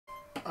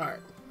Alright.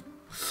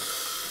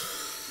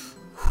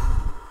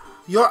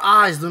 Your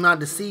eyes do not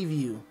deceive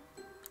you.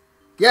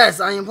 Yes,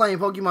 I am playing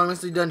Pokemon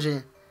Mystery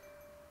Dungeon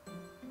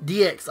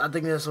DX. I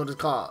think that's what it's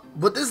called.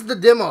 But this is the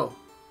demo.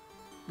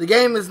 The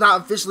game has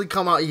not officially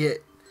come out yet.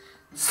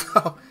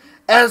 So,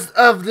 as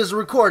of this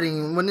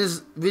recording, when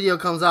this video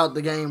comes out,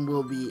 the game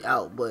will be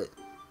out. But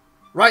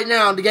right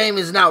now, the game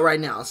isn't out right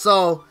now.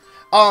 So,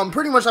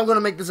 pretty much I'm going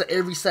to make this an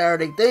every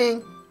Saturday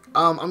thing.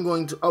 I'm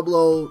going to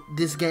upload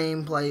this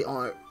gameplay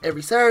on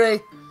every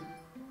Saturday.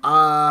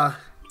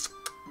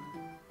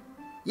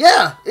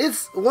 Yeah,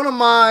 it's one of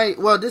my,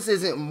 well, this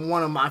isn't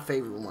one of my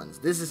favorite ones.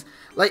 This is,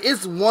 like,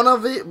 it's one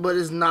of it, but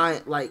it's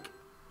not, like,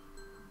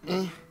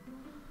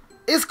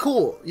 It's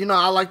cool. You know,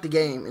 I like the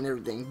game and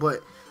everything,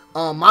 but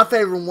my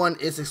favorite one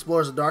is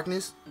Explorers of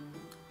Darkness.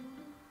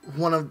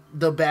 One of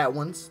the bad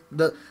ones.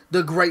 The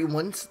great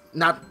ones.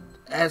 Not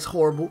as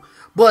horrible.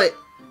 But,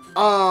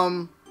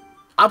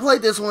 I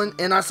played this one,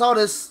 and I saw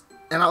this,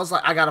 and I was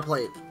like, I gotta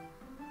play it.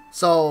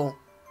 So,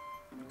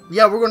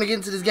 yeah, we're gonna get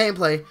into this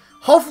gameplay.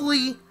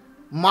 Hopefully,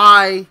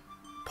 my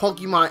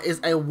Pokemon is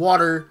a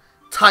water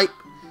type,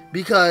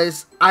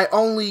 because I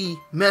only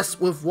mess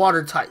with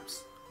water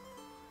types.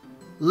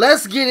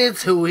 Let's get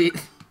into it.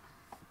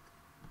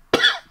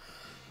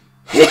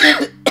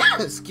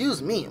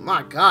 Excuse me,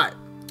 my God.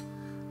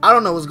 I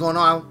don't know what's going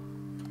on.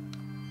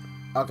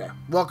 Okay,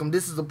 welcome.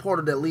 This is the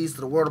portal that leads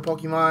to the world of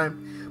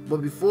Pokemon. But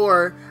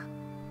before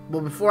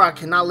I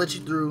cannot let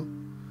you through,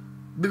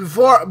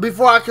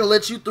 before I can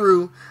let you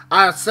through,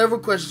 I have several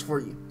questions for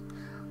you.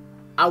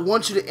 I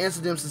want you to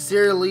answer them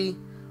sincerely.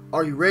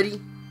 Are you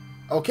ready?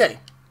 Okay.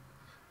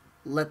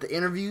 Let the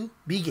interview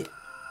begin.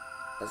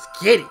 Let's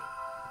get it.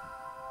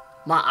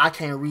 I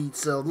can't read,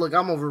 so look,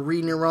 I'm over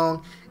reading it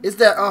wrong. It's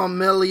that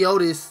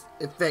Meliodas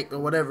effect or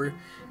whatever.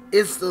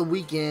 It's the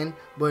weekend,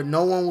 but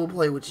no one will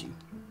play with you.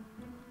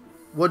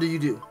 What do you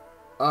do?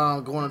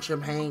 Go on a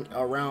trip, hang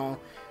around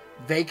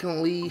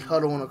vacantly,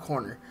 huddle in a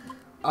corner.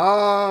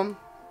 I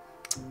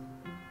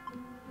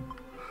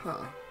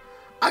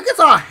guess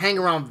I'll hang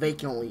around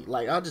vacantly.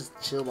 Like, I'll just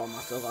chill by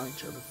myself. I ain't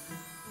chilling.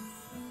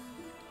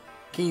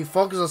 Can you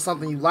focus on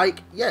something you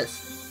like?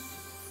 Yes.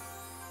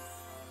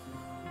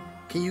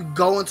 Can you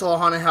go into a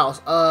haunted house?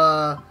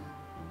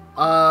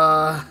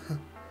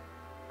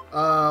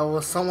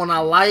 With someone I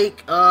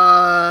like?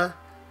 I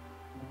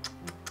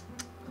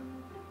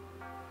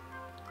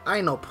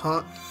ain't no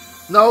punk.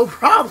 No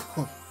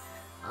problem.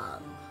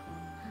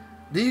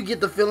 Do you get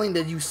the feeling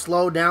that you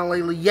slowed down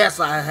lately? Yes,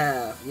 I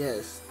have.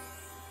 Yes.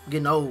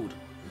 Getting old.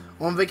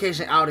 On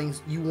vacation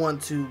outings, you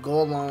want to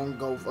go along,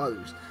 go with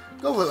others.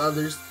 Go with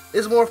others.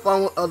 It's more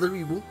fun with other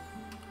people.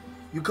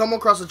 You come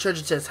across a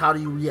treasure chest. How do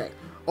you react?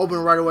 Open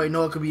it right away.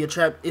 No, it could be a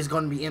trap. It's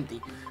going to be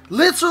empty.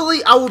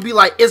 Literally, I would be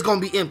like, it's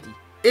going to be empty.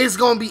 It's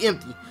going to be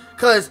empty.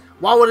 Because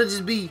why would it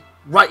just be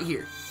right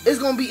here? It's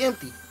going to be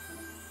empty.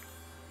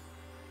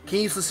 Can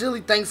you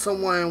sincerely thank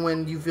someone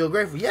when you feel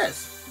grateful?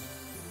 Yes.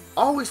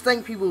 Always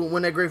thank people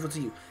when they're grateful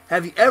to you.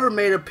 Have you ever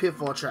made a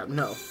pitfall trap?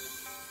 No.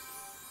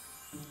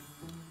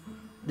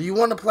 Do you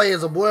want to play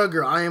as a boy or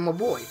girl? I am a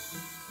boy.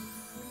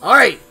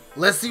 Alright,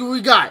 let's see what we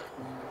got.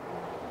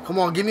 Come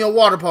on, give me a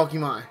water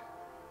Pokemon.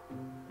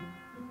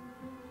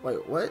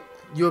 Wait, what?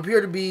 You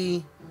appear to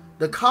be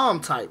the calm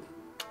type.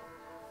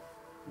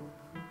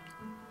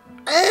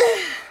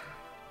 I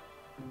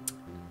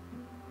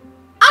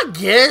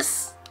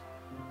guess.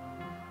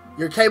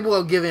 You're capable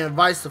of giving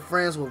advice to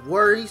friends with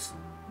worries.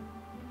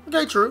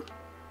 Okay, true.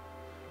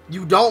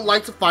 You don't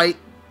like to fight.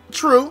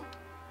 True.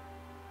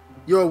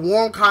 You're a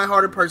warm,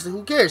 kind-hearted person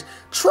who cares.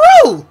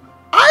 True!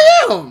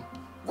 I am!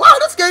 Wow,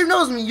 this game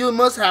knows me. You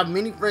must have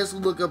many friends who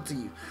look up to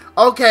you.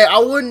 Okay, I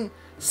wouldn't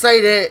say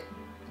that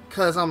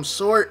because I'm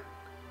short.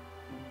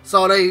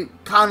 So they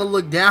kind of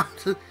look down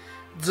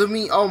to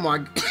me. Oh my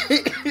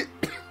God.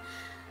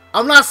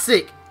 I'm not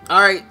sick.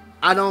 Alright?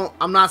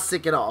 I'm not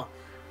sick at all.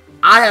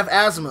 I have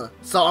asthma.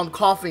 So I'm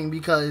coughing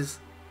because...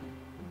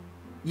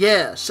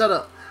 Yeah, shut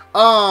up.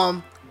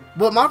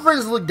 But my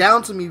friends look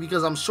down to me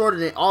because I'm shorter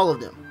than all of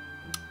them.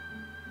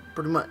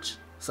 Pretty much.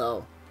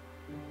 So,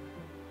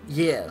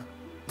 yeah.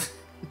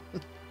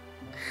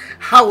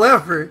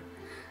 However,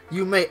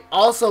 you may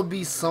also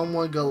be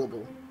somewhat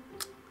gullible.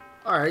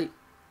 Alright.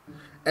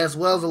 As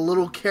well as a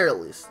little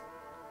careless.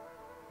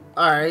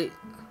 Alright.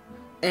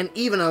 And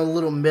even a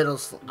little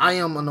meddlesome. I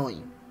am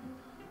annoying.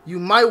 You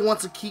might want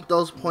to keep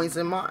those points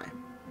in mind.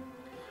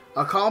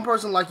 A calm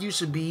person like you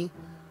should be...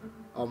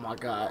 Oh my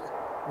God.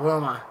 Where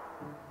am I?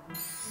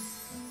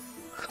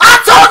 I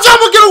told you I'm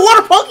gonna get a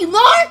water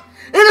Pokemon!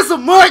 And it's a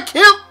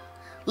Mudkip!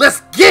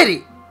 Let's get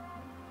it!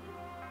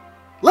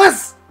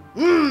 Let's...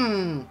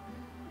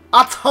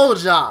 I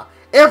told y'all,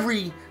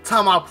 every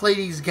time I play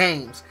these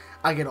games,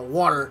 I get a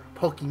water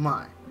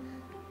Pokemon.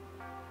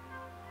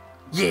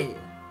 Yeah.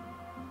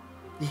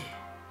 Yeah.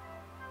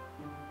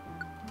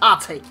 I'll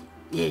take it.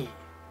 Yeah.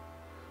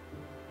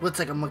 We'll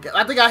take a Mudkip.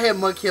 I think I had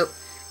Mudkip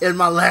in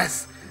my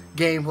last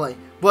gameplay.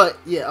 But,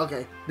 yeah,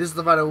 okay. This is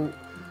the final.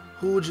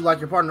 Who would you like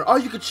your partner? Oh,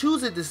 you could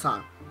choose it this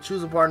time.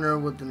 Choose a partner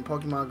within the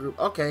Pokemon group.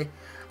 Okay.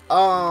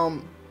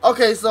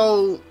 Okay,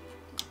 so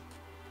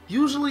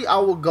usually I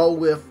will go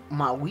with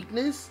my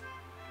weakness,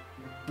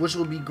 which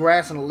would be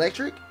grass and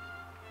electric.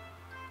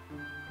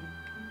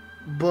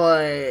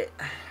 But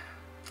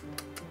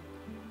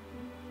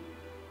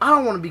I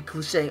don't want to be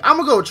cliche. I'm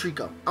gonna go with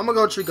Trico. I'm gonna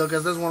go with Trico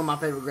because that's one of my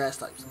favorite grass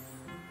types.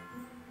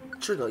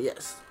 Trico,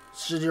 yes.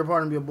 Should your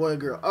partner be a boy or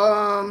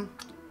girl?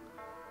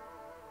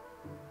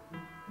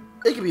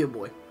 It could be a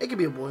boy. It could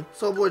be a boy.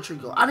 So boy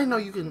Trico. I didn't know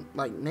you can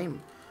like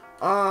name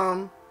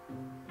him.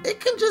 It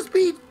can just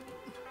be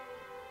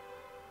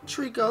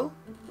Trico.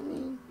 I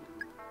mean,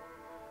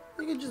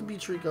 it can just be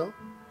Trico.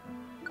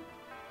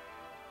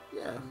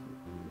 Yeah,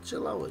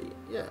 chill out with it.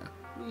 Yeah,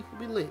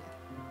 we lit.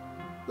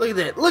 Look at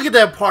that. Look at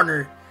that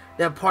partner.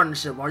 That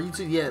partnership. Are you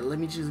two? Yeah, let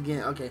me choose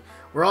again. Okay,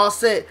 we're all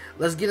set.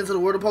 Let's get into the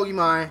world of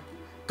Pokemon.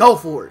 Go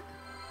for it.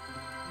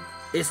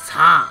 It's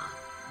time.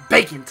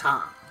 Bacon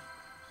time.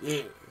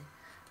 Yeah,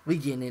 we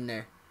getting in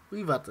there.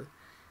 We about to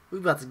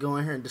go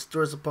in here and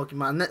destroy some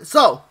Pokemon.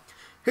 So,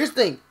 here's the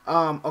thing.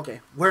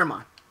 Okay, where am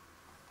I?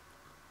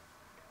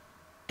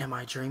 Am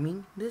I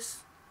dreaming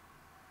this?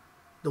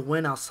 The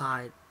wind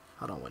outside.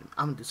 Hold on, wait a minute.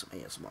 I'm gonna do some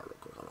ASMR real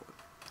quick. Hold on.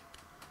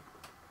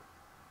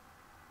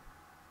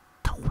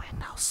 The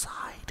wind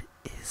outside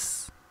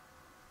is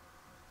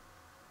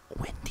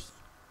windy,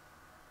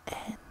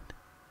 and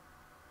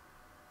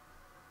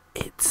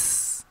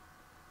it's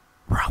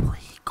probably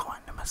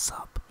going to mess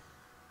up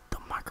the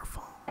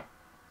microphone,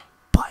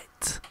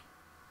 but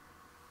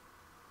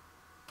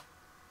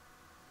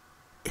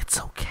it's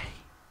okay.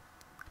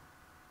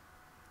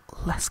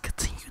 Let's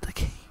continue the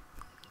game.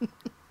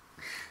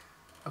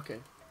 Okay.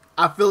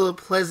 I feel a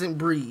pleasant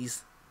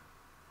breeze.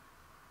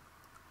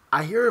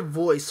 I hear a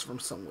voice from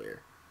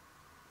somewhere.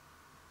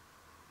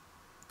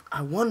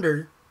 I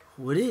wonder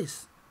who it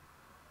is.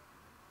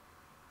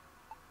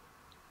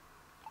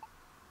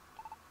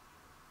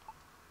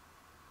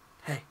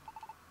 Hey.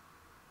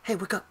 Hey,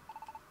 wake up.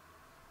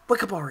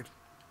 Wake up already.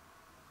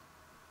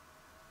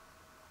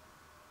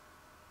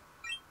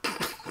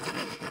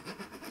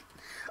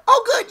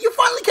 Oh, good. You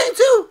finally came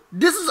too.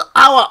 This is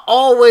how I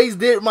always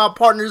did my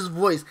partner's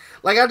voice.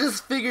 Like, I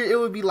just figured it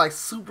would be, like,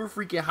 super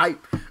freaking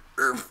hype.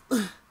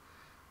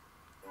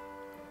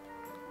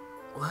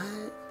 What?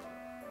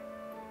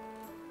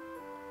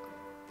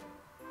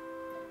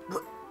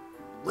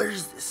 Where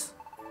is this?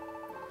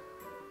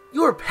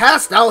 You were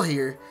passed out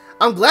here.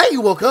 I'm glad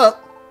you woke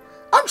up.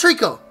 I'm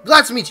Trico.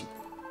 Glad to meet you.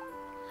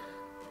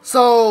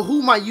 So,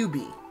 who might you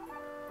be?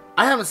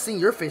 I haven't seen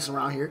your face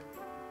around here.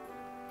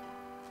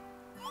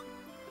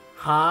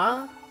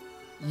 Huh?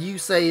 You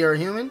say you're a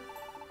human?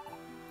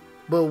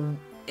 But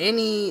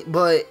any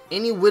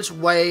which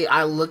way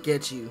I look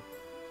at you,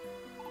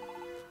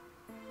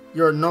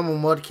 you're a normal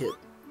mudkip.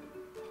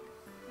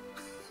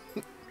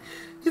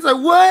 He's like,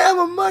 what? I'm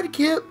a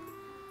mudkip.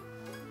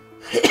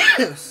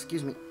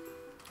 Excuse me.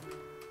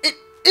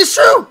 It's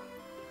true.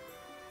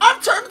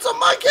 I've turned into a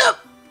mudkip.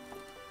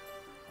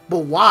 But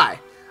why?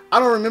 I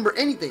don't remember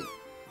anything.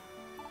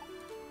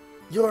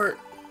 You're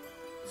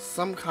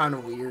some kind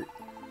of weird.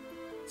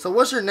 So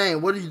what's your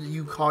name? What do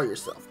you call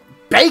yourself?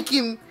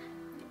 Bacon.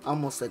 I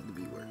almost said the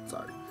B word.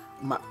 Sorry.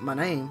 My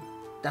name.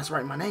 That's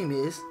right. My name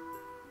is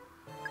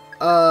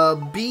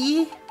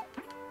B.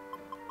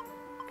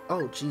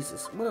 Oh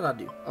Jesus. What did I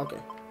do? Okay.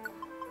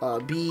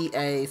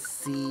 B-A-C-O-N.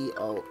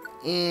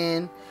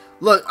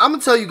 Look, I'm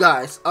gonna tell you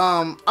guys.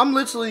 I'm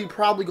literally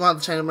probably gonna have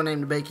to change my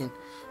name to Bacon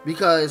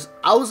because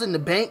I was in the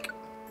bank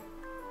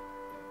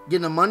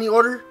getting a money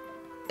order,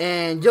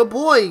 and your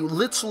boy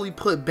literally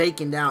put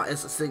Bacon down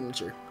as a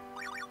signature.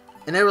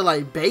 And they were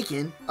like,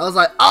 Bacon? I was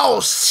like,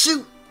 oh,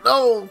 shoot.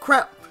 Oh,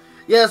 crap.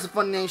 Yeah, it's a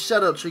funny name.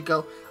 Shut up,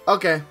 Trico.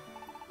 Okay.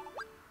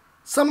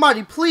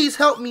 Somebody, please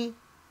help me.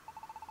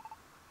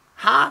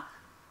 Huh?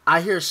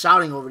 I hear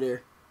shouting over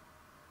there.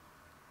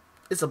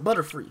 It's a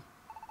Butterfree.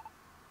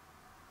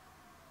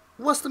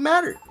 What's the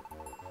matter?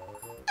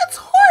 It's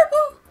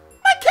horrible.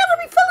 My cat will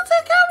be fell into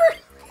the cover.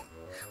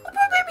 My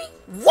poor baby.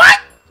 What?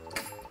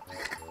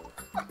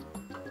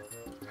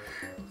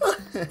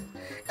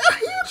 A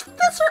huge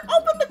fissure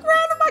opened the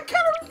ground and my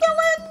cat fell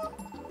in.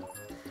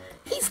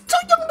 He's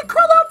too young to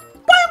crawl out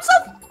by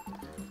himself.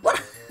 What?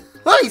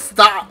 Let me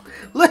stop.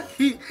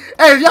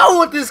 Hey, if y'all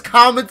want this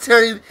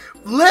commentary,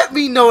 let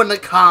me know in the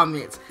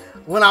comments.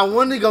 When I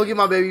wanted to go get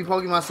my baby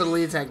Pokemon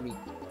suddenly attacked me.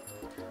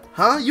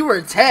 Huh? You were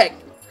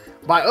attacked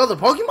by other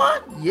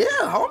Pokemon? Yeah,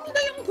 homie,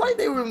 they don't play.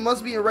 They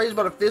must be enraged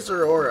by the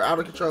fissure or out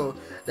of control.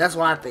 That's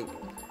what I think.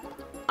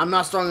 I'm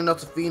not strong enough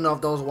to feed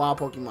off those wild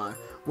Pokemon.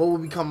 What will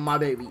become of my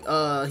baby?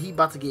 He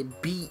about to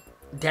get beat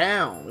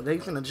down. They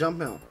finna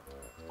jump him.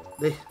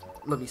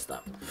 Let me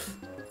stop.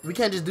 We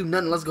can't just do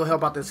nothing. Let's go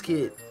help out this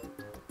kid.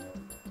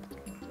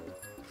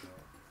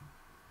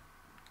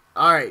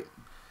 Alright.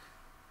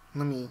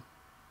 Let me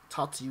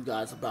talk to you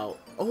guys about...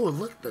 Oh,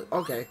 look.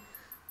 Okay.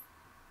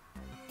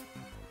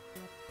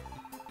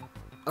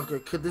 Okay,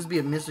 could this be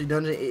a mystery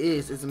dungeon? It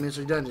is. It's a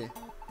mystery dungeon.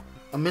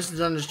 A mystery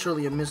dungeon is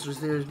truly a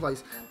mysterious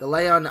place. The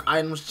layout and the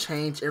items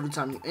change every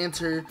time you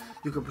enter.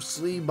 You can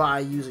proceed by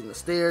using the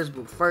stairs,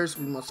 but first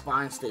we must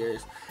find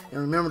stairs. And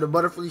remember, the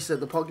butterfly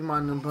said the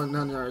Pokemon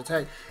under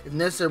attack. If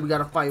necessary, we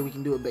gotta fight. We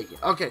can do it, Bacon.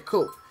 Okay,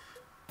 cool.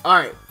 All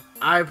right,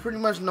 I pretty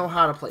much know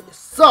how to play this.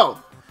 So,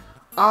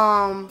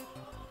 I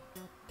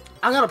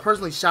gotta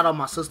personally shout out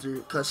my sister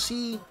because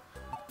she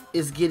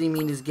is getting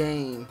me this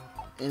game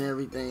and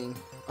everything.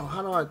 Oh,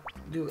 how do I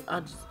do it?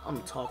 I'm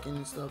talking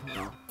and stuff.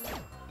 No.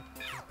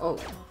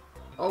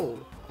 Oh,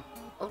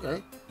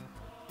 okay.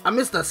 I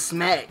missed a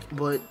smack,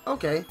 but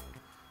okay.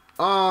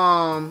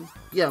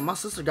 Yeah, my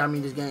sister got me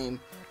this game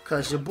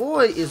because your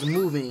boy is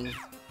moving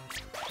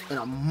in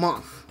a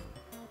month.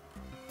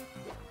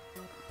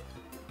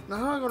 Now,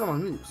 how do I go to my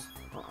moves?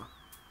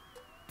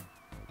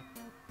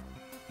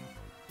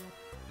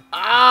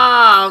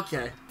 Ah,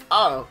 okay.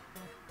 Oh.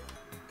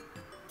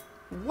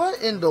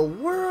 What in the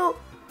world?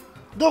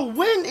 The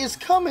wind is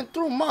coming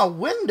through my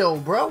window,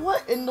 bro.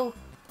 What in the...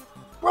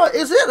 Bro,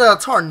 is it a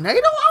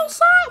tornado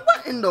outside?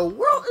 What in the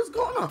world is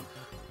going on?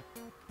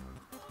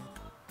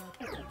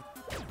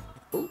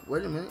 Oh,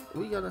 wait a minute.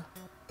 We gotta...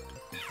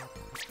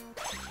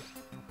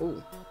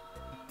 Oh.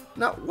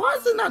 Now, why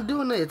is it not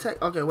doing the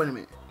attack? Okay, wait a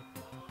minute.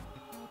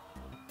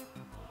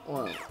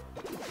 Wow.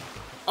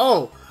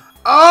 Oh.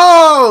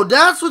 Oh,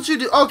 that's what you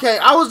do. Okay,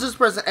 I was just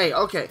pressing A.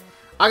 Okay,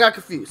 I got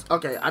confused.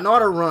 Okay, I know how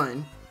to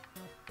run.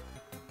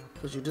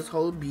 Because you just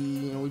hold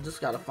B, and we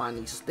just gotta find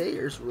these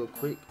stairs real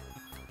quick.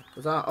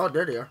 Oh,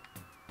 there they are.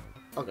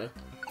 Okay.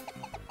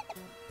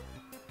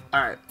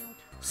 Alright.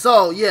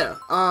 So, yeah.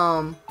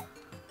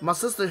 My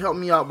sister helped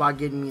me out by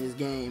getting me this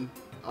game.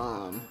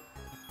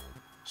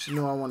 She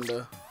knew I wanted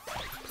to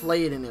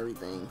play it and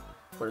everything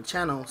for the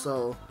channel.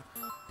 So,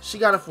 she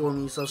got it for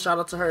me. So, shout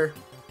out to her.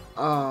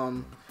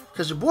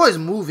 Because your boy's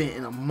moving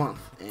in a month.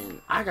 And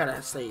I gotta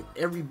save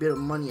every bit of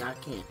money I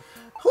can.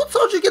 Who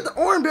told you to get the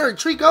orange berry,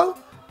 Trico?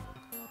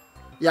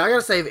 Yeah, I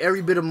gotta save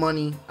every bit of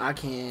money I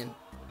can.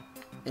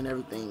 And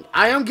everything.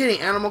 I am getting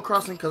Animal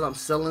Crossing because I'm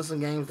selling some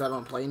games that I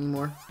don't play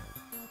anymore.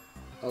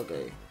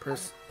 Okay,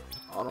 press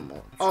auto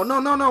mode. Oh, no,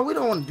 we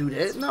don't want to do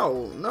that.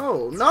 No,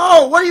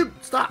 what are you...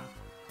 Stop.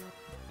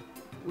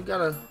 We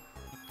gotta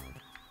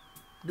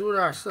do it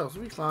ourselves.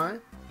 We fine.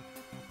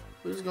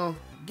 We're just gonna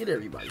get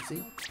everybody,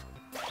 see?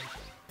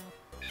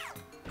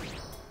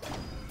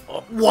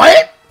 Oh,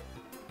 what?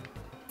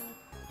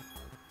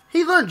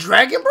 He learned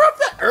Dragon Breath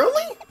that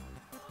early?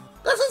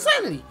 That's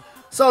insanity.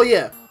 So,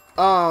 yeah.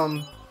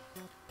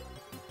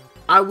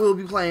 I will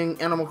be playing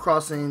Animal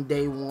Crossing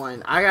day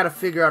 1. I gotta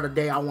figure out a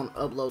day I want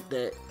to upload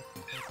that.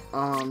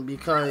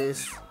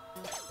 Because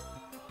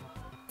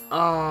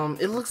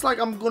it looks like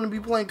I'm gonna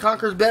be playing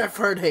Conker's Bad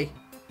Fur Day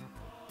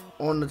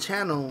on the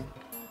channel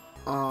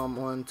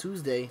on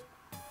Tuesday.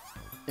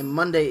 And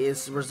Monday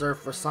is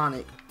reserved for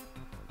Sonic.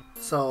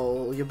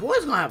 So your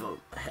boy's gonna have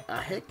a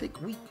hectic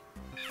week.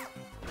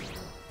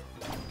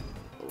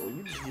 Oh,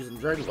 you just using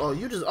Dragon.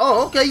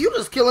 Oh, okay, you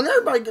just killing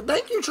everybody.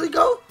 Thank you,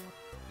 Trico.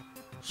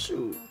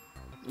 Shoot.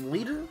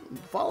 Leader?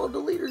 Follow the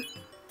leader?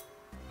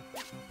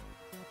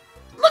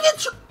 Look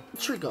at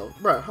Trico.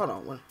 Bro, hold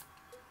on.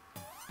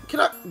 Can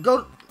I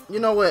go? You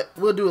know what?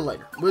 We'll do it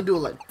later.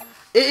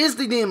 It is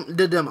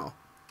the demo.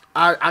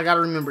 I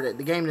gotta remember that.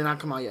 The game did not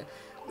come out yet.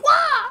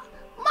 Why?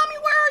 Mommy,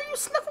 where are you,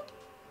 Sniffle?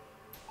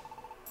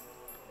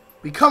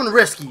 We come to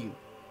rescue you.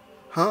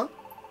 Huh?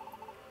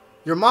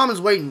 Your mom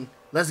is waiting.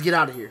 Let's get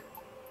out of here.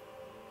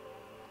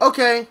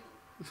 Okay.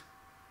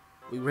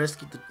 We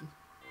rescued the...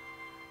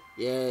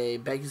 Yay,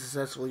 Becky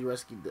successfully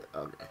rescued the...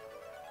 Okay.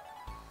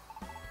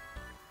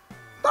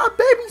 My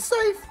baby's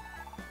safe.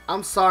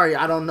 I'm sorry,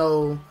 I don't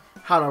know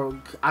how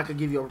to... I could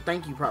give you a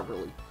thank you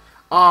properly.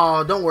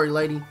 Oh, don't worry,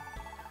 lady.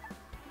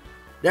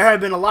 There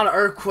have been a lot of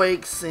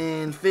earthquakes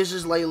and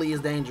fishes lately is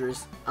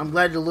dangerous. I'm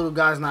glad your little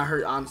guy's not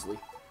hurt, honestly.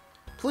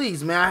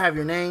 Please, may I have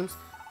your names?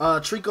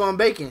 Trico and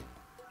Bacon.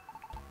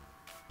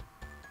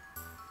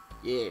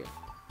 Yeah.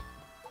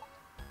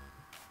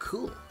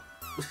 Cool.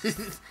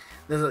 That's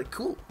like,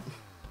 cool.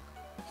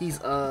 He's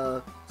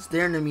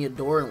staring at me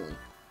adoringly.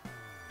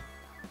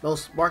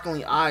 Those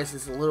sparkling eyes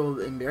is a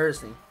little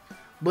embarrassing.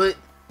 But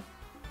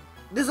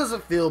this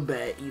doesn't feel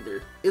bad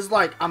either. It's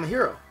like I'm a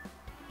hero.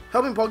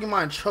 Helping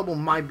Pokemon in trouble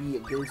might be a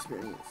good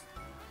experience.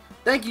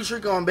 Thank you,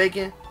 Trico and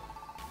Bacon.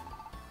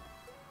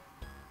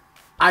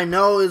 I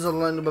know it's a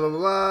blah blah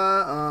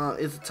blah.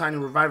 It's a tiny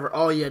reviver.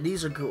 Oh yeah,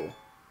 these are cool.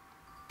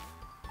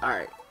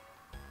 Alright.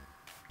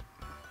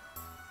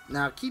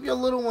 Now keep your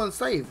little one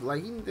safe.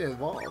 Like, you need to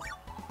evolve.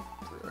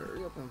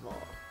 Hurry up and evolve.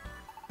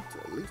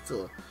 At least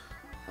to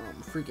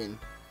freaking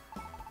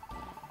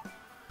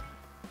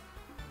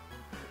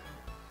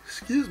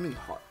excuse me,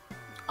 heart.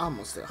 I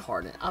almost said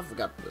harden. I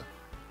forgot the...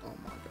 Oh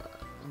my god.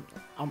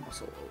 I'm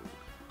so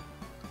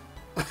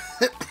old.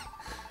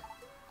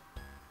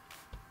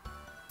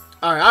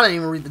 Alright, I didn't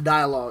even read the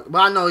dialogue. But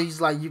I know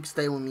he's like, you can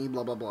stay with me,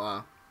 blah blah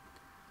blah.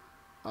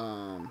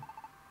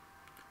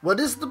 Well,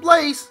 this is the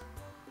place.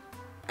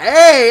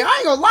 Hey, I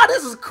ain't gonna lie,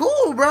 this is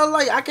cool, bro.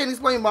 Like, I can't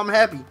explain, but I'm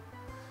happy.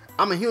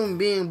 I'm a human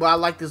being, but I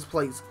like this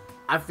place.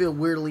 I feel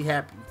weirdly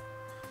happy.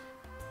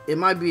 It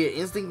might be an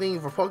instinct thing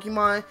for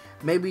Pokemon.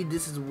 Maybe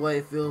this is what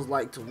it feels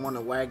like to want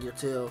to wag your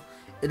tail.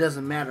 It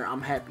doesn't matter.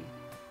 I'm happy.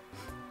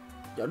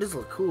 Yo, this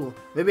look cool.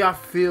 Maybe I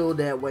feel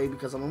that way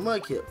because I'm a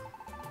Mudkip.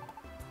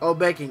 Oh,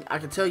 Bacon, I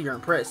can tell you're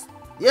impressed.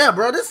 Yeah,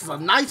 bro, this is a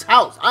nice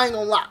house. I ain't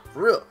gonna lie,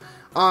 for real.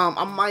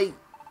 I might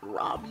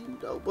rob you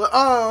though, but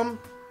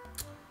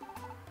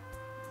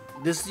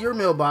this is your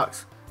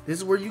mailbox. This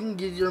is where you can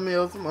get your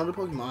mail from other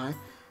Pokemon.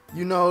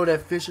 You know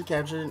that Fisher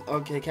captured.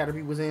 Okay,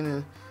 Caterpie was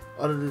in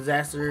other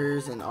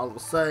disasters, and all of a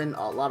sudden,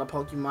 a lot of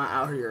Pokemon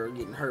out here are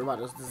getting hurt by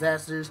those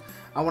disasters.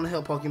 I want to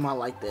help Pokemon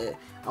like that.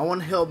 I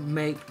want to help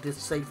make this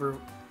safer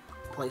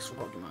place for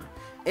Pokemon.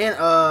 And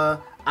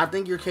I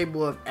think you're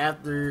capable of,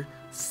 after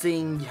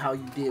seeing how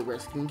you did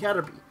rescuing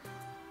Caterpie.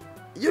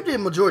 You did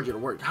majority of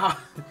the work.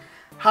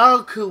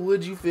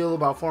 Would you feel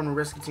about forming a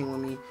rescue team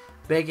with me?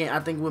 Bacon, I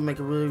think we'll make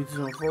a really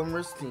good forming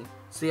rescue team.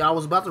 See, I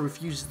was about to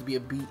refuse to be a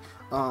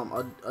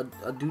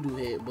doo-doo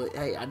head, but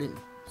hey, I didn't.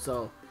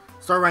 So,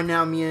 start right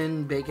now. Me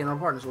and Bacon are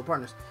partners. We're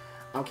partners.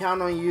 I'm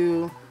counting on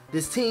you.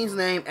 This team's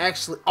name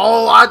actually...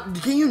 Oh,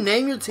 can you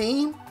name your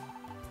team?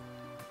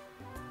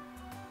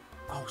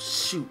 Oh,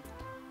 shoot.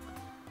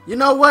 You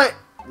know what?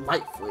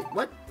 Lightfoot.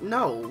 What?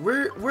 No,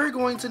 we're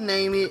going to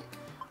name it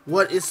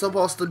what it's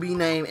supposed to be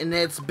named, and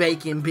that's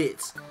Bacon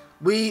Bits.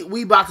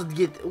 We about to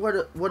get where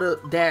the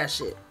dash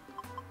at.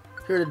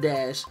 Here the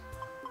dash,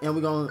 and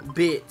we're going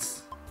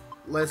Bits.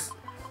 Let's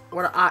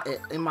where the I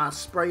at? And my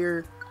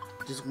sprayer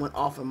just went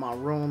off in my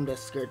room. That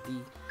scared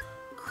the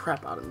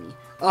crap out of me.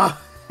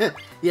 Oh,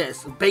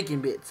 yes,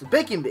 Bacon Bits.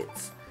 Bacon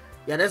Bits.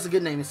 Yeah, that's a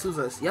good name. It suits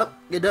us. Yep,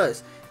 it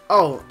does.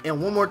 Oh,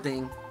 and one more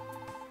thing.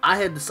 I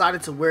had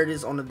decided to wear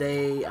this on the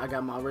day I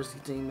got my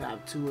rescue team. I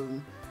have 2 of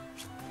them.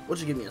 What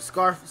you give me, a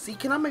scarf? See,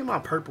 can I make my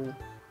purple?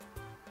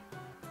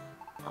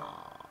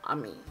 I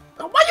mean,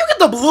 why you get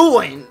the blue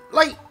one?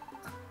 Like,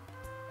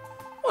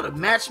 would have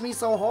matched me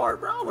so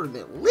hard, bro. I would have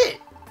been lit.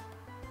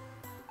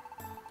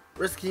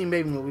 Rescue team,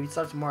 baby. When we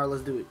start tomorrow,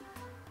 let's do it.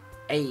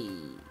 Hey,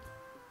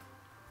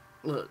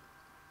 look,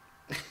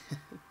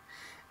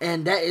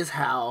 and that is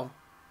how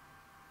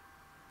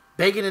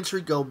Bacon and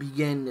Trico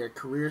began their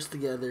careers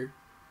together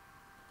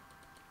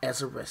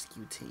as a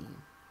rescue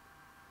team.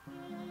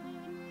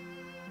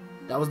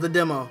 That was the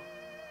demo.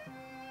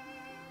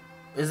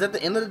 Is that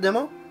the end of the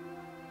demo?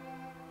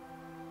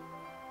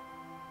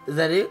 Is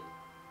that it?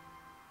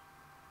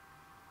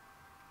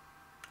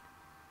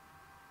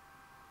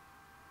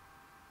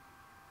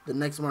 The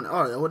next morning.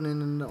 Oh, that wasn't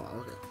in the demo.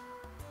 Okay.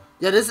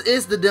 Yeah, this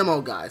is the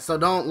demo, guys. So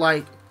don't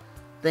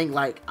think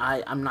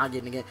I'm not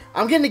getting the game.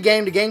 I'm getting the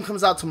game. The game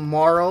comes out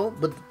tomorrow,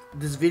 but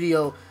this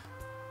video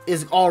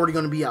is already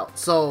going to be out.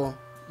 So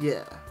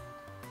yeah.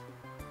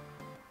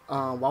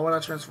 Why would I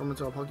transform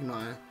into a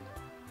Pokemon?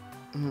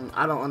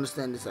 I don't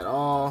understand this at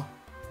all.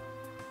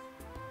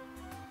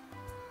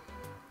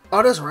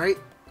 Oh, that's right.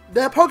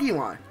 That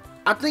Pokemon.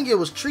 I think it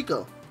was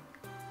Trico.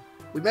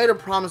 We made a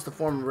promise to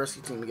form a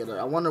rescue team together.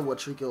 I wonder what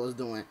Trico is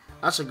doing.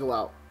 I should go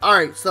out.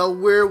 Alright, so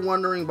we're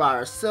wondering by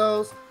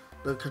ourselves.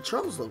 The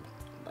controls look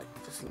like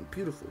they seem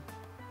beautiful.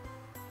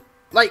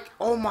 Like,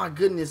 oh my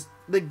goodness.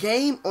 The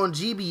game on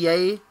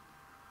GBA,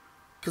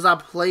 because I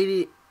played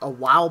it a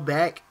while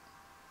back,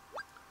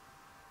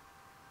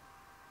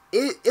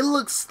 it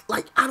looks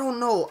like, I don't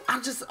know.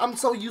 I'm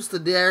so used to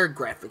their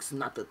graphics and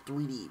not the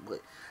 3D, but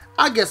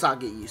I guess I'll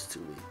get used to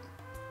it.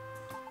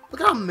 Look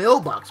at our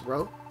mailbox,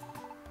 bro.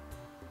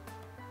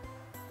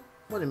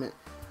 Wait a minute.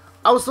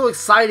 I was so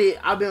excited.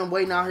 I've been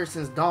waiting out here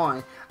since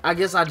dawn. I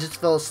guess I just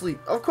fell asleep.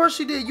 Of course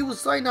you did. You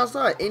was sitting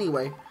outside.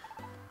 Anyway,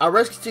 our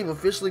rescue team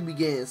officially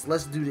begins.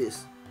 Let's do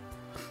this.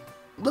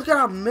 Look at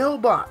our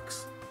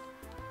mailbox.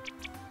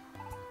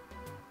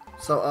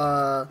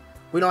 So,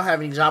 we don't have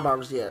any job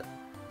hours yet.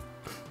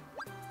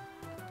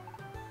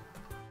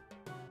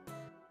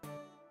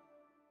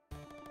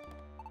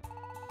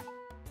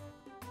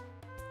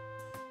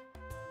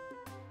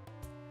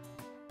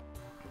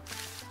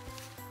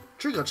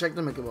 Trico, check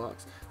the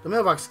mailbox. The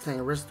mailbox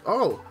contains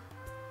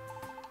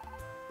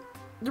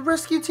the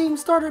rescue team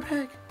starter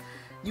pack.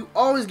 You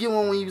always get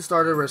one when you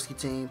start a rescue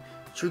team.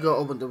 Trico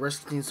opened the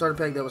rescue team starter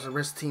pack. That was a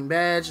rescue team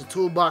badge, a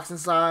toolbox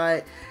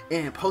inside,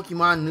 and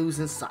Pokemon news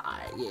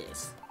inside.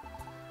 Yes.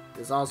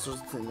 There's all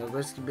sorts of things. The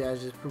rescue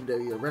badges prove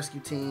that you're a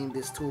rescue team.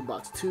 This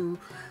toolbox too.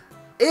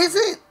 Is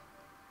it?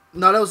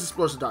 No, that was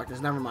Explosive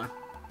Darkness. Never mind.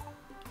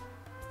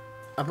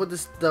 I put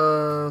this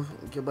stuff,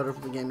 get better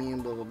for the game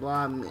in, blah, blah,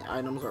 blah.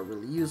 Items are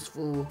really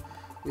useful.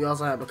 We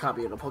also have a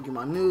copy of the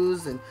Pokemon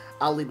news, and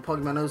I'll leave the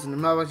Pokemon news in the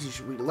mailbox. You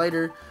should read it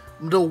later.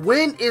 The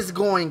wind is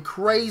going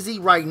crazy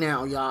right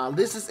now, y'all.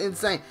 This is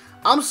insane.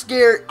 I'm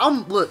scared.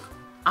 Look,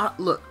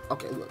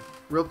 okay, look,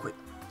 real quick.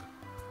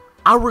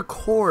 I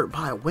record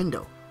by a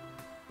window.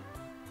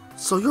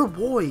 So your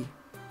boy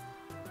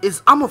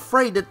I'm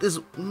afraid that this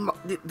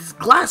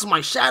glass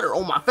might shatter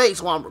on my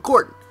face while I'm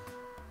recording.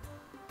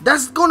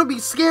 That's gonna be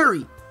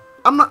scary.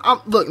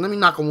 Look, let me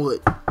knock on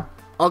wood.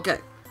 Okay.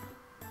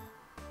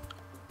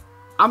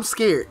 I'm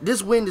scared.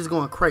 This wind is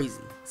going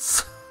crazy.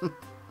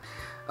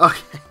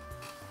 Okay.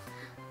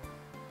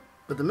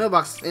 But the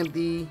mailbox is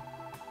empty.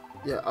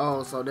 Yeah,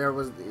 oh, so there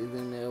was the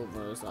mail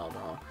versus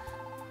alcohol.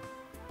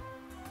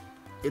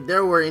 If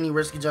there were any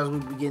risky jobs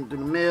we'd be getting through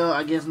the mail,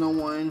 I guess no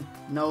one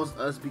knows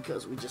us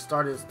because we just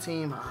started as a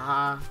team.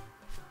 Haha.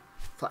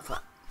 Flap,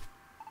 flap.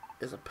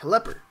 It's a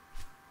leopard.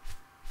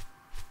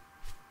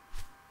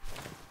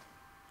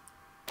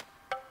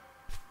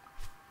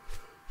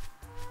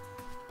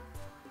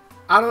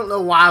 I don't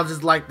know why I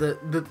just like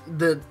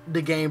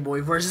the Game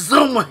Boy version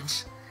so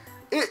much.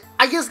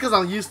 I guess because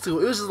I'm used to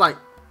it. It was just like,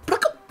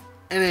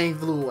 and then he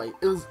flew away.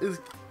 It was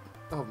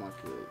oh my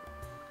god.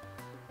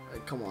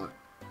 Like, come on.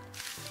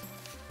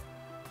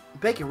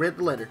 Bacon read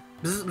the letter.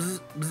 Bzz, bzz,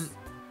 bzz.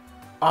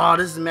 Oh,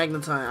 this is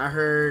Magnetine. I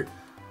heard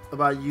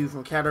about you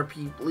from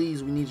Caterpie.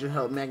 Please, we need your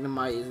help.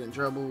 Magnemite is in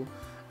trouble.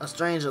 A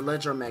strange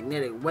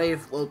electromagnetic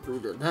wave flowed through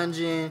the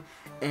dungeon.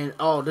 And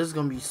oh, this is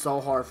gonna be so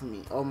hard for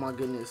me. Oh my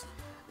goodness.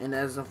 And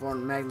as a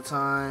form of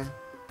Magnetine,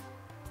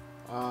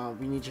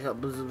 we need your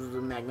help. Bzz, bzz,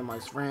 bzz,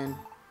 Magnemite's friend.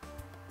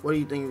 What do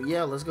you think?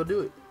 Yeah, let's go do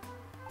it.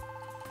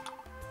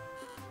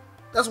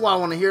 That's what I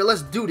want to hear.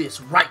 Let's do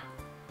this right.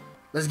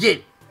 Let's get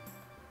it.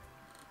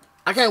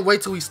 I can't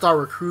wait till we start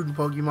recruiting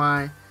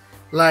Pokemon.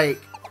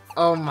 Like,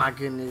 oh my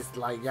goodness.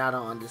 Like, y'all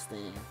don't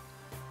understand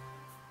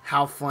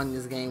how fun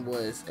this game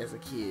was as a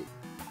kid.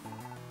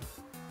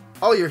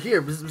 Oh, you're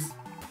here. Bzz, bzz.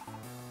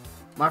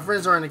 My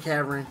friends are in the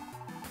cavern.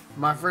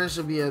 My friends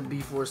should be a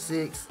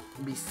B46.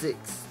 B6.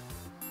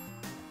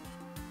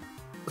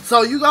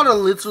 So you gotta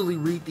literally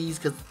read these,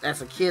 because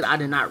as a kid I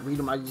did not read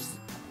them. I just,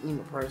 you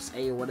know, press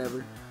A or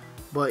whatever.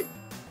 But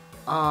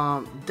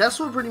that's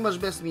what pretty much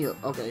messed me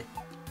up. Okay,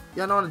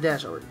 y'all know how to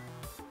dash already.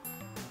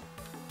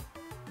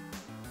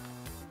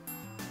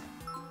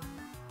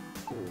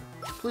 Ooh.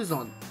 Please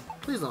don't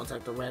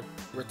attack the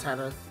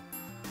Rattata.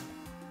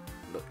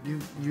 Look, you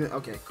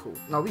okay? Cool.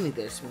 No, we need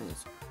that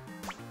experience.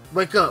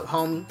 Wake up,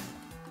 homie.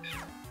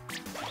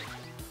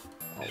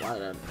 Oh, why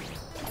did I?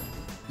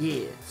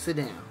 Yeah, sit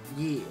down.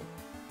 Yeah.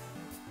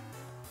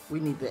 We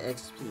need the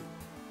XP.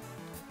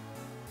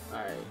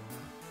 Alright.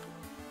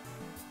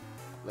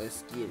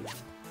 Let's get it.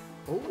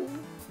 Oh,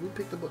 we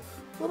picked up.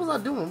 What was I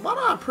doing? Why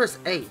did I press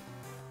A?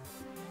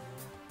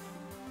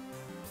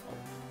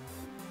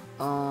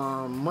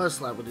 Mud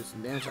Slap will do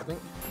some damage, I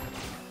think.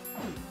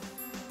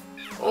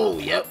 Oh,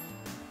 yep.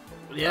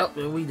 Yep,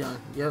 we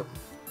done. Yep.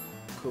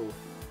 Cool.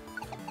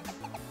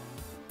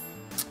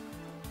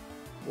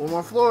 One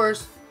more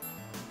floors.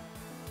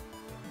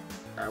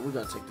 Alright, we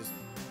gotta take this.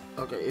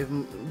 Okay, if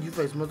you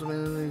face multiple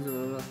enemies,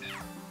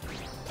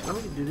 now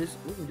we can do this.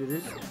 We can do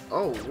this.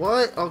 Oh,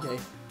 what? Okay.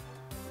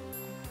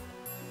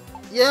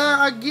 Yeah,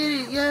 I get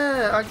it.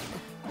 Yeah,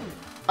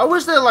 I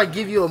wish they'd like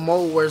give you a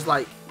mode where it's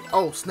like,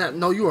 oh snap,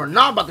 no, you are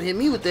not about to hit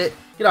me with that.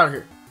 Get out of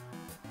here.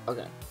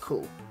 Okay,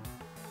 cool.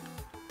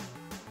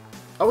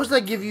 I wish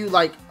they'd give you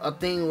like a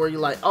thing where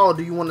you're like, oh,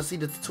 do you want to see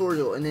the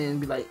tutorial? And then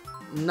be like,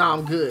 nah,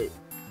 I'm good.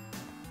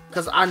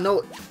 Cause I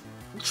know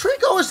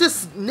Trico is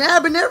just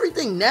nabbing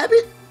everything. Nab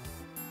it.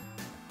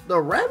 The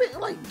rabbit,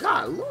 like,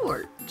 God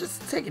Lord,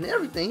 just taking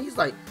everything. He's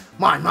like,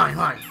 mine, mine,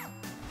 mine.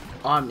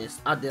 Oh, I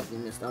missed. I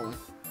definitely missed that one.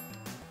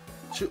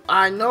 Shoot,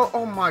 I know.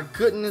 Oh my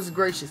goodness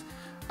gracious.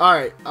 All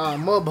right,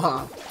 Mud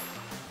Bomb.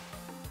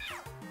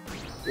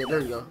 Yeah, there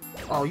you go.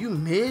 Oh, you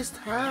missed?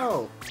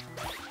 How?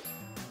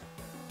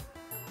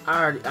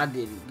 I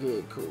did it.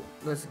 Good, cool.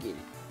 Let's get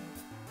it.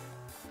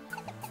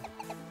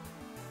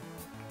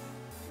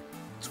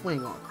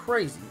 Swing on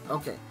crazy.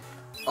 Okay.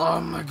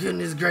 Oh my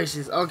goodness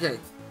gracious. Okay.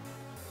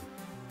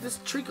 This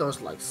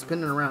Trico's like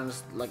spinning around.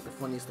 It's like the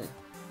funniest thing.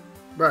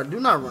 Bro, do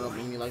not run up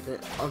on me like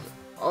that. Okay.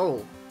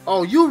 Oh.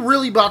 Oh, you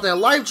really about that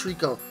life,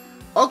 Trico.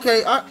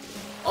 Okay,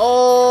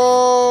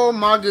 oh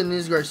my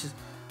goodness gracious.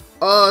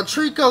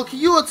 Trico, can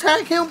you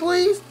attack him,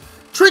 please?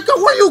 Trico,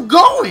 where you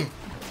going?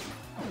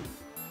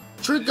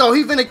 Trico,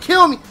 he finna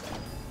kill me.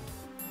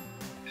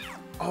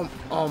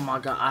 Oh my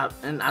god.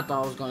 I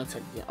thought I was gonna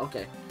attack again.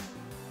 Okay.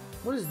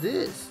 What is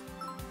this?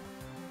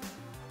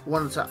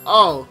 One attack.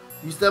 Oh,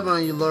 you step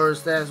on your lower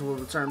stats will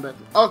return back.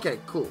 Okay,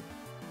 cool.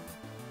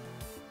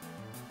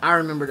 I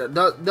remember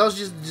that. Those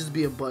just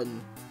be a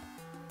button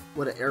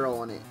with an arrow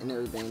on it and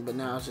everything, but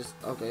now it's just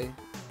okay.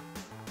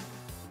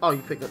 Oh,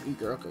 you pick up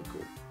ether. Okay,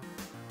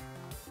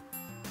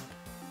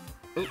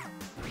 cool. Ooh.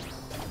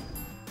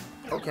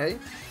 Okay.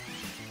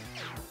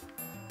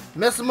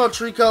 Mess him up,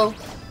 Trico.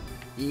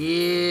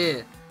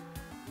 Yeah.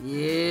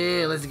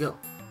 Yeah, let's go.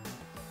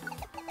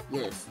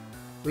 Yes.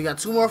 We got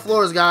 2 more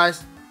floors,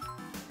 guys.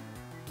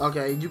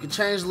 Okay, you can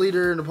change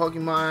leader in the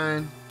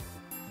Pokemon.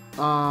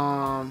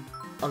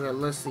 Okay,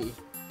 let's see.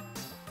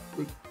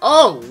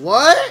 Oh,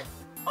 what?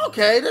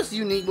 Okay, that's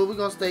unique, but we're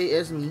gonna stay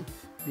as me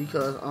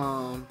because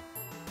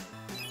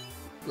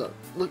look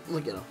at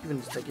him. He can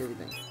just take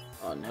everything.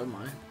 Oh, never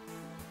mind.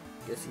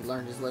 Guess he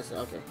learned his lesson.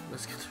 Okay,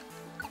 let's get through.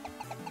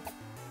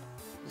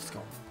 Just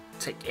gonna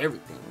take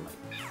everything.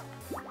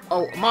 Like,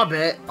 oh, my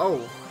bad.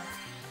 Oh,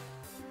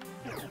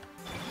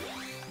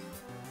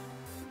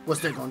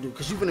 what's that gonna do?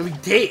 Cause you're gonna be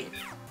dead.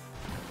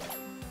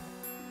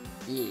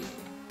 Yeah.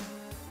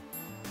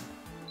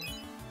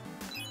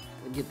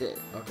 Get that.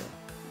 Okay.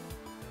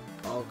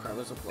 Oh crap,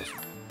 that's a plus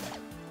one.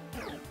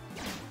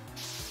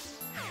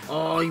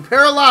 Oh, you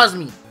paralyzed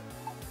me.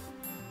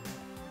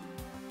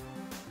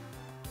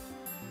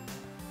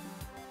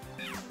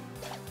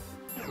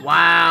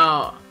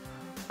 Wow.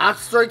 I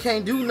straight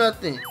can't do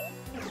nothing.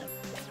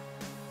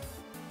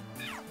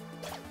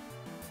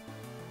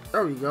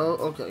 There we go.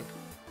 Okay.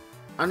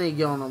 I need to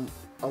get on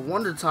a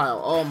wonder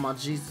tile. Oh my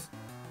Jesus.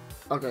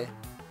 Okay.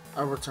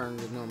 I returned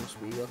to normal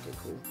speed. Okay,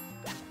 cool.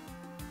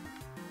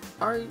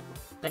 Alright.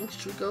 Thanks,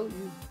 Trico.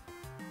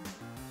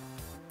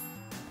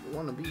 You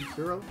want to be a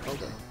hero?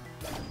 Okay.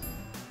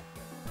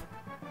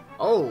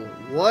 Oh,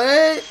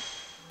 what?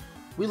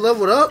 We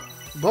leveled up?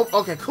 Both?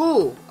 Okay,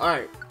 cool.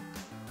 Alright.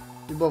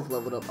 We both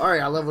leveled up.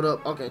 Alright, I leveled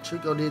up. Okay,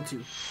 Trico did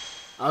too.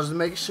 I was just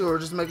making sure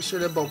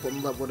that both of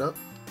them leveled up.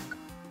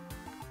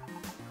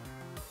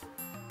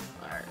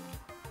 Alright.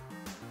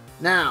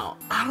 Now,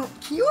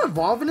 can you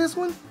evolve in this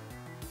one?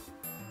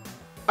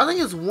 I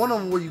think it's one of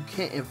them where you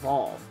can't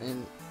evolve,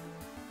 and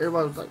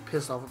everybody was like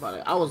pissed off about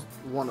it. I was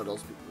one of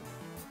those people.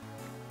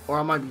 Or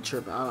I might be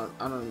tripping. I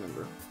don't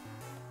remember.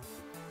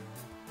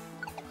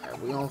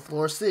 Alright, we on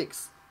floor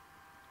 6.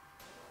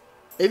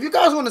 If you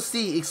guys want to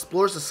see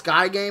Explores the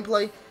Sky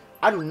gameplay,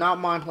 I do not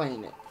mind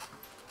playing it.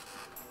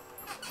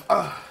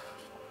 Alright,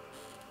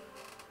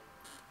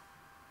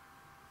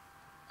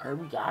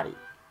 we got it.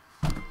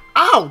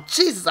 Ow!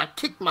 Jesus, I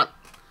kicked my... Okay.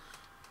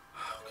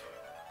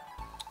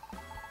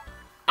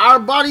 Our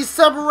bodies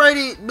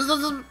separated!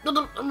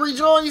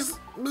 Rejoice!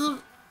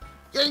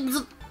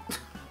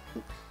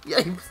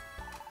 Yay!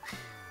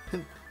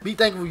 Be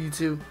thankful, you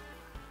two.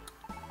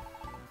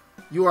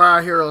 You are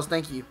our heroes,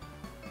 thank you.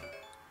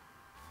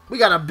 We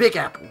got a big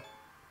apple.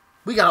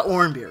 We got an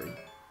orange berry.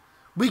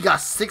 We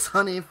got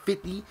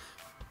 650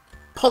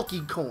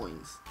 Poke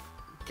coins.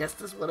 Guess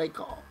that's what they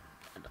call.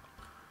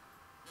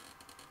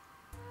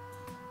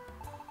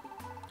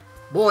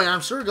 Boy,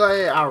 I'm sure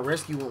glad our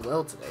rescue went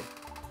well today.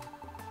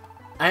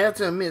 I have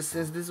to admit,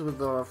 since this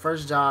was our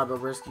first job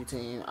of rescue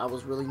team, I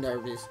was really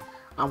nervous.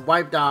 I'm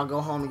wiped out.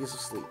 Go home and get some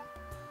sleep.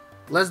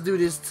 Let's do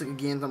this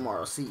again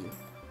tomorrow. See you.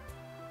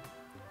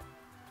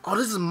 Oh,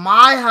 this is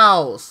my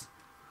house.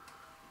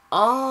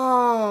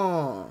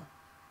 Oh.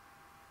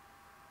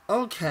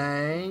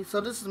 Okay. So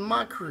this is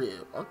my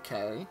crib.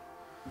 Okay.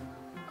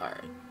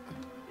 Alright.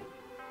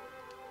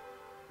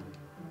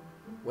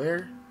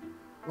 Where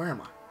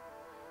am I?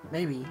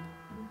 Maybe.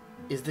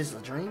 Is this a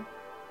dream?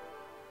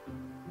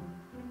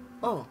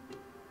 Oh.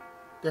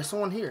 There's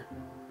someone here.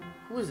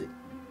 Who is it?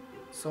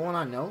 Someone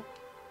I know?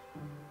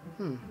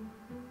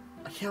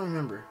 I can't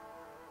remember.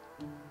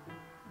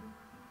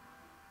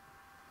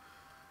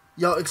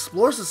 Yo,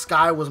 Explores the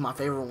Sky was my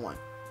favorite one.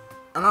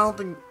 And I don't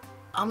think...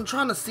 I'm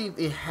trying to see if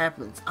it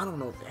happens. I don't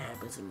know if it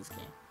happens in this game.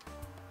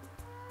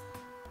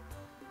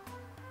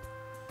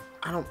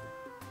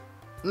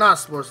 Not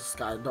Explores the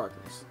Sky,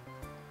 Darkness.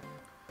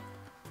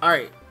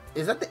 Alright.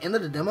 Is that the end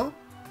of the demo?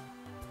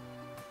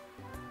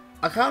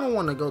 I kind of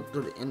want to go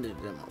through the end of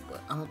the demo,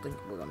 but I don't think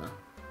we're going to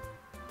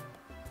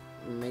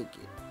make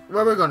it.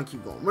 Well, we're going to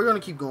keep going. We're going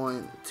to keep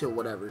going till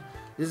whatever.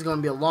 This is going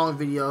to be a long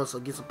video, so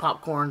get some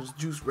popcorn,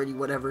 juice ready,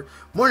 whatever.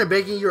 Morning,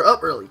 Bacon, you're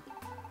up early.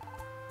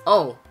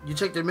 Oh, you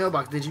checked your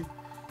mailbox, did you?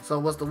 So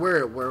what's the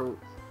word? Were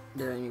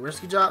there any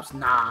rescue jobs?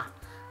 Nah.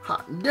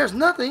 There's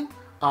nothing.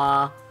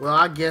 Well,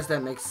 I guess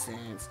that makes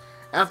sense.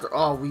 After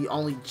all, we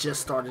only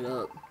just started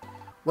up.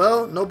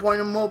 Well, no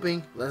point in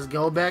moping. Let's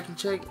go back and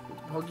check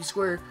Pokey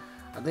Square.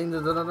 I think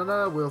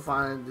we'll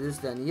find this,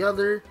 that, and the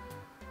other.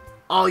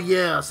 Oh,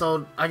 yeah.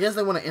 So, I guess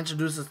they want to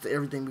introduce us to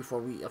everything before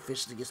we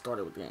officially get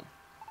started with the game.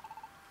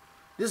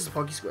 This is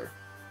Pokey Square.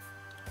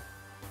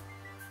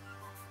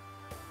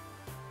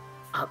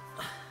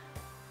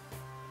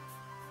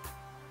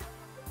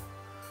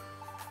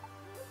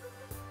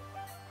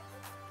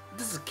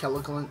 This is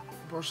Kellicoin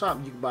Pro Shop.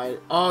 You can buy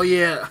it. Oh,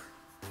 yeah.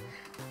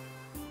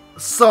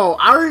 So,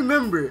 I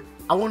remember.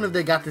 I wonder if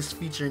they got this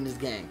feature in this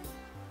game.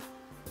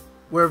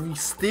 Where if you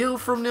steal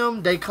from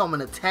them, they come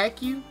and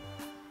attack you.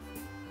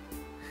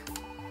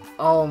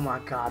 Oh my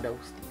god, that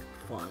was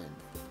fun.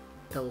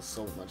 That was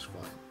so much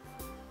fun.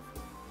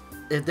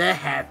 If that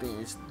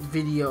happens,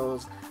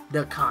 videos,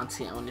 the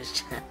content on this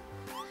channel,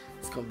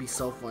 it's gonna be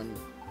so funny.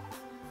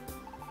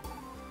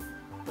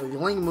 So if you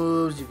link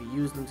moves, you can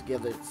use them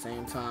together at the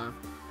same time.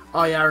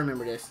 Oh yeah, I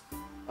remember this.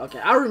 Okay,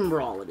 I remember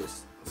all of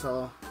this.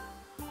 So,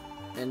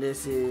 and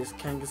this is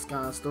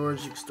Kangaskhan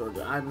storage. You can store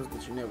the items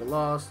that you never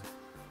lost.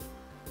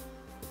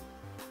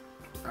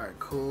 Alright,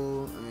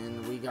 cool.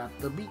 And we got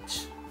the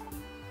beach.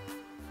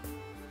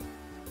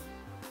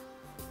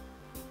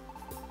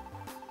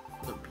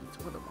 The beach.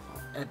 What am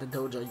I? At the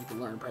dojo, you can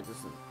learn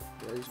practicing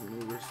various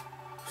maneuvers.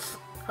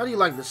 How do you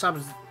like the shop?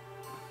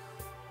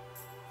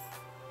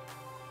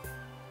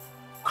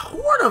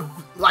 Who are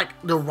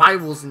the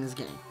rivals in this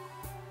game?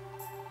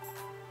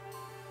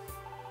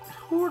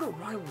 Who are the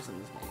rivals in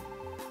this game?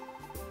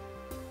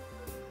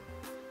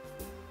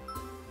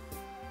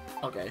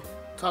 Okay.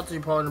 Talk to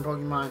your partner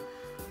Pokemon.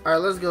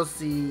 Alright, let's go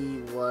see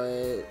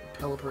what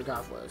Pelipper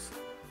got for us.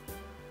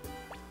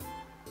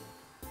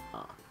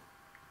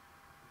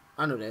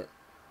 I knew that.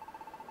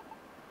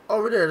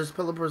 Over there, there's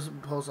Pillar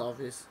Post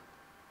Office.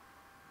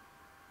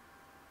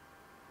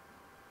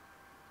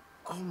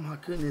 Oh my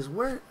goodness,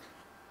 where?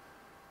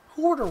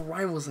 Who are the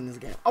rivals in this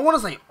game? I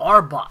want to say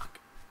Arbok.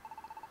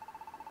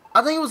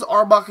 I think it was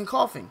Arbok and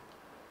Coughing.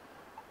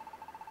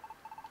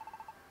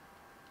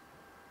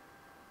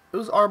 It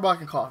was Arbok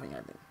and Coughing, I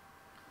think.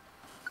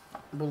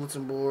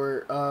 Bulletin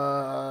board.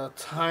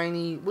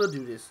 Tiny. We'll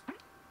do this.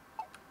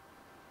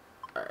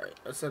 Alright,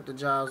 accept the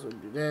jobs. We'll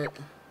do that.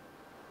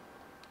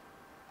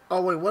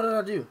 Oh, wait, what did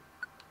I do?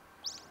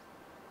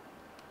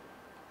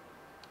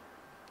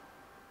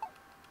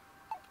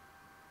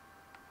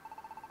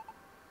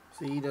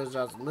 See, those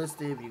jobs are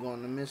listed. If you go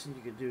on the mission,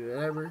 you can do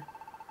whatever.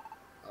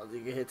 You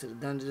can head to the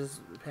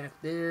dungeons, the path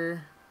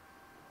there.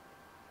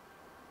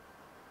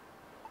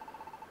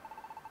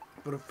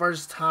 For the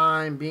first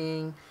time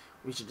being,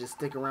 we should just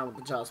stick around with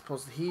the jobs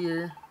posted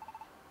here.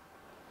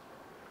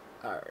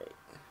 Alright.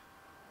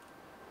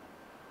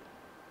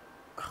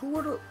 Who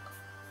were the...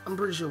 I'm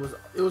pretty sure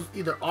it was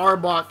either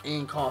Arbok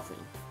and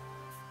Coughing.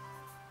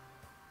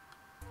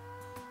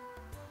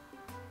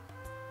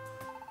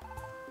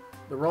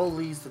 The road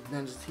leads to the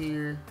dungeons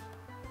here.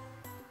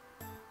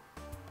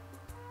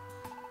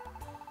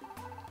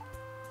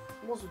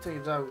 Once we take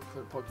a job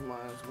for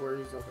Pokemon's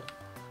worries, okay.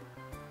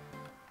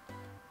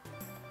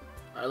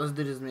 Alright, let's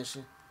do this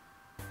mission.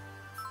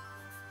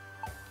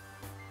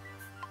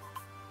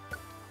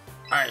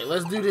 Alright,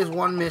 let's do this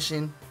one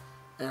mission.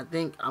 And I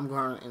think I'm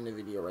going to end the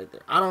video right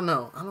there. I don't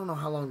know. I don't know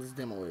how long this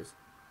demo is.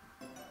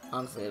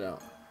 Honestly, I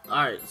don't.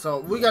 Alright,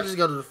 so we got to just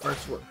go to the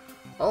first one.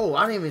 Oh,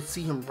 I didn't even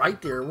see him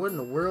right there. What in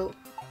the world?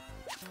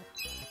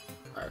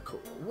 Alright,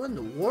 cool. What in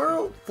the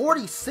world?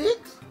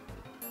 46?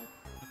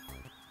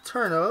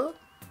 Turn up.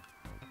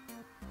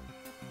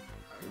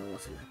 Alright, no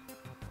one's here.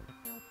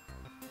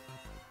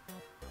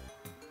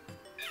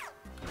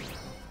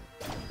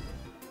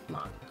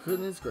 My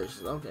goodness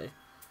gracious. Okay.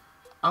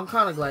 I'm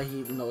kind of glad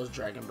he knows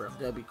Dragon Breath.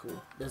 That'd be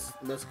cool. That's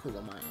cool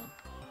on my end.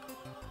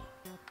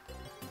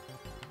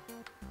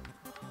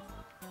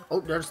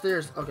 Oh, there's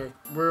stairs. Okay,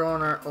 we're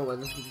on our... Oh, wait,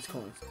 let's get these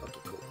coins. Okay,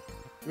 cool.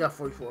 We got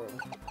 44 of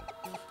them.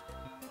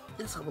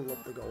 Yes, I would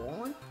love to go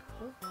on.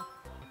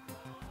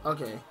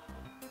 Okay.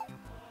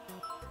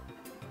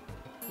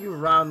 You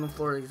arrived on the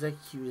floor.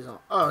 Execute is on.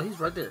 Oh, he's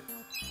right there.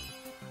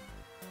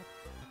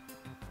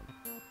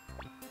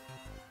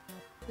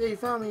 Yeah, you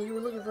found me. You were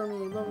looking for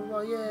me. Blah, blah,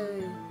 blah.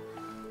 Yay.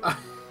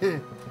 You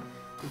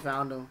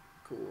found him.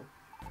 Cool.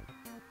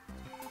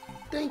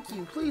 Thank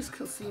you. Please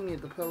come see me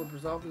at the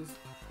developer's office.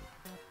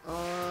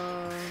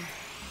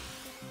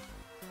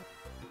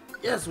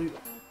 Yes, we...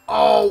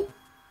 Oh!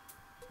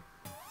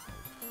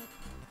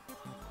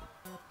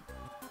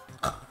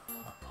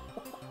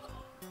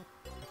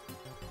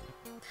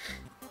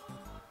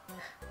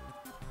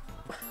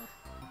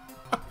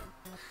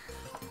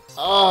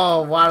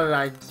 Oh, why did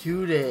I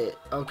do that?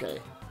 Okay.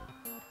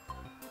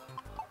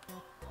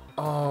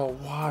 Oh,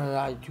 why did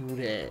I do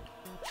that?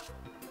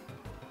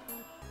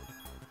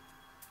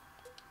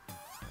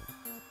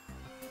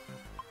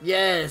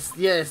 Yes,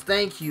 yes,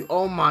 thank you.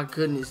 Oh my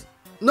goodness.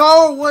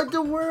 No, what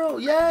the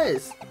world?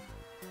 Yes.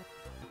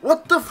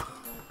 What the f...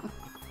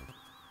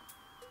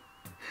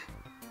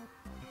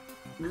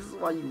 This is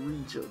why you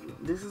read, children.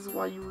 This is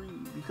why you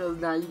read. Because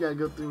now you gotta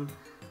go through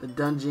the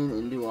dungeon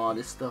and do all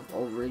this stuff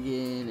over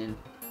again and...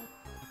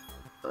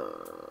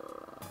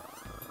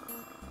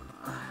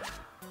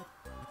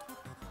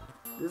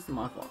 This is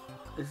my fault.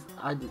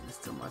 I did this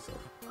to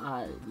myself.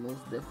 I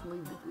most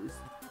definitely did this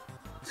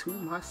to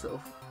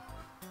myself.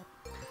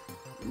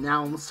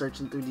 Now I'm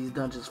searching through these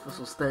dungeons for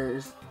some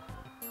stairs.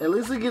 At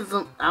least we get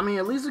some. I mean,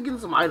 at least we're getting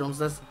some items.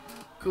 That's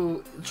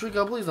cool.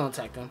 Trico, please don't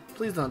attack them.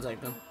 Please don't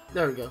attack them.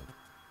 There we go.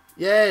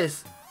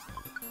 Yes.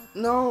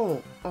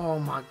 No. Oh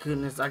my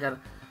goodness. I gotta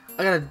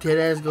dead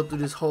ass go through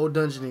this whole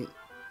dungeon. And...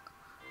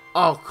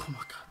 Oh my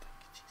god.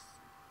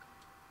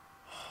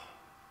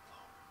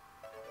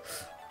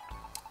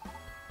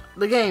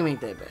 The game ain't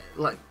that bad.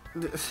 Like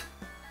this.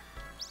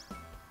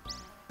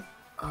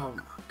 Oh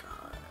my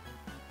god.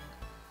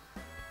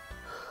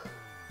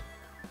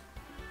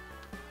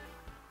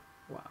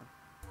 Wow.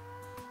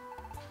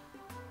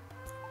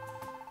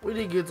 We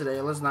did good today.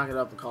 Let's knock it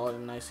up and call it a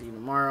night. See you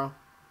tomorrow.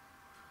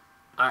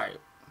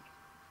 Alright.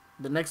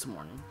 The next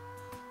morning.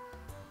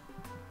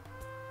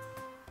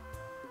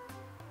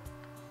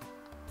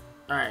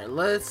 Alright,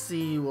 let's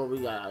see what we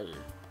got out here.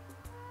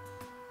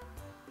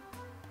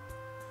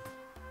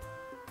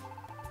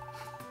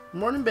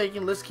 Morning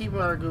bacon, let's keep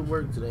our good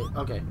work today.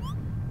 Okay.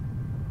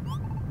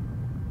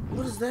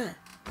 What is that?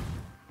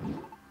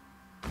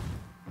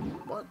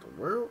 What the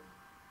world?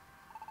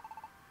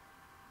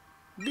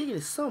 Digging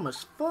is so much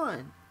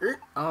fun.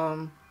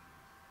 Oh.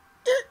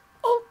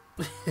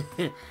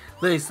 Let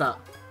me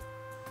stop.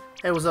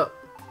 Hey, what's up?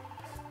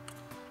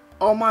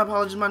 Oh, my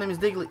apologies. My name is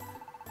Digley.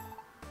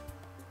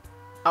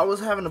 I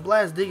was having a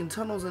blast digging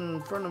tunnels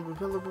in front of a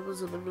pillar. What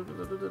did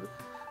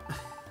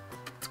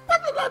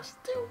I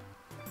just do?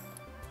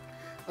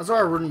 I'm sorry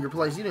I ruined your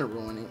place. You didn't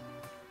ruin it.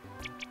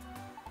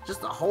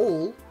 Just a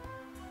hole.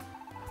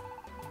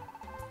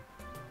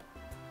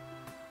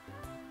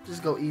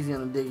 Just go easy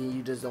on the digging.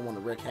 You just don't want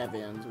to wreak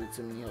havoc with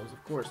too many holes,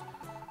 of course.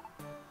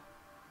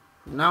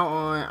 From now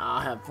on,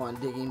 I'll have fun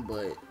digging,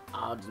 but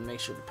I'll just make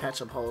sure to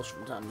patch up holes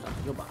from time to time.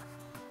 Goodbye.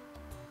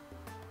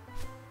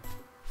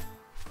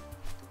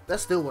 That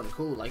still wasn't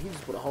cool. Like, he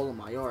just put a hole in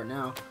my yard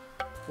now.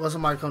 Well,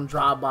 somebody come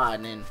drive by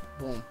and then,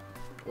 boom,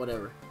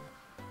 whatever.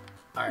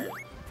 Alright.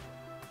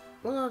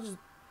 Well, I'll just...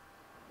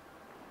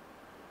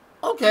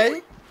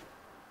 Okay.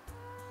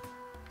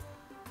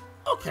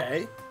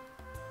 Okay.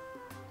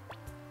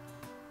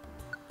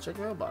 Check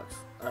your mailbox.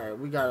 Alright,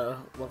 we gotta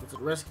welcome to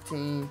the rescue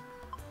team.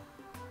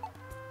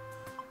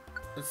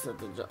 Let's set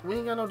the job. We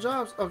ain't got no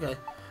jobs? Okay.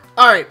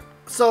 Alright,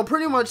 so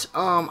pretty much,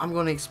 I'm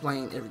gonna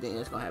explain everything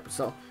that's gonna happen.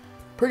 So,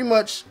 pretty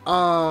much,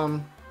 I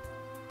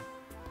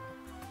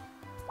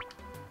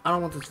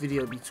don't want this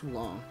video to be too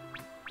long.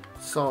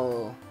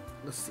 So,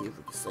 let's see if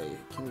we can save.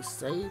 Can we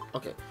save?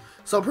 Okay.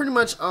 So, pretty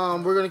much,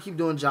 we're gonna keep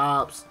doing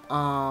jobs.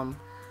 I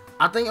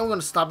think I'm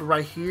gonna stop it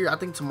right here. I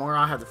think tomorrow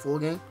I'll have the full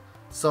game.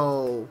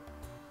 So,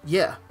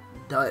 yeah,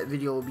 that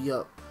video will be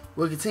up.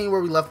 We'll continue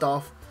where we left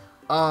off.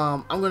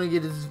 I'm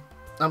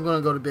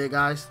gonna go to bed,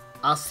 guys.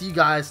 I'll see you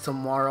guys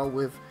tomorrow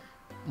with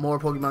more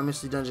Pokemon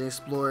Mystery Dungeon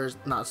Explorers.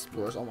 Not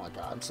Explorers, oh my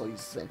god, I'm so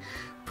used to saying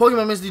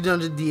Pokemon Mystery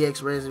Dungeon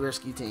DX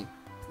Rescue Team.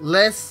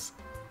 Let's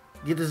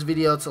get this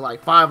video to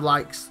like 5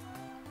 likes.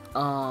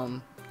 Yeah,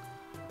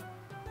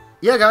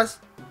 guys,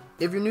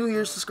 if you're new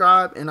here,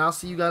 subscribe, and I'll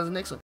see you guys in the next one.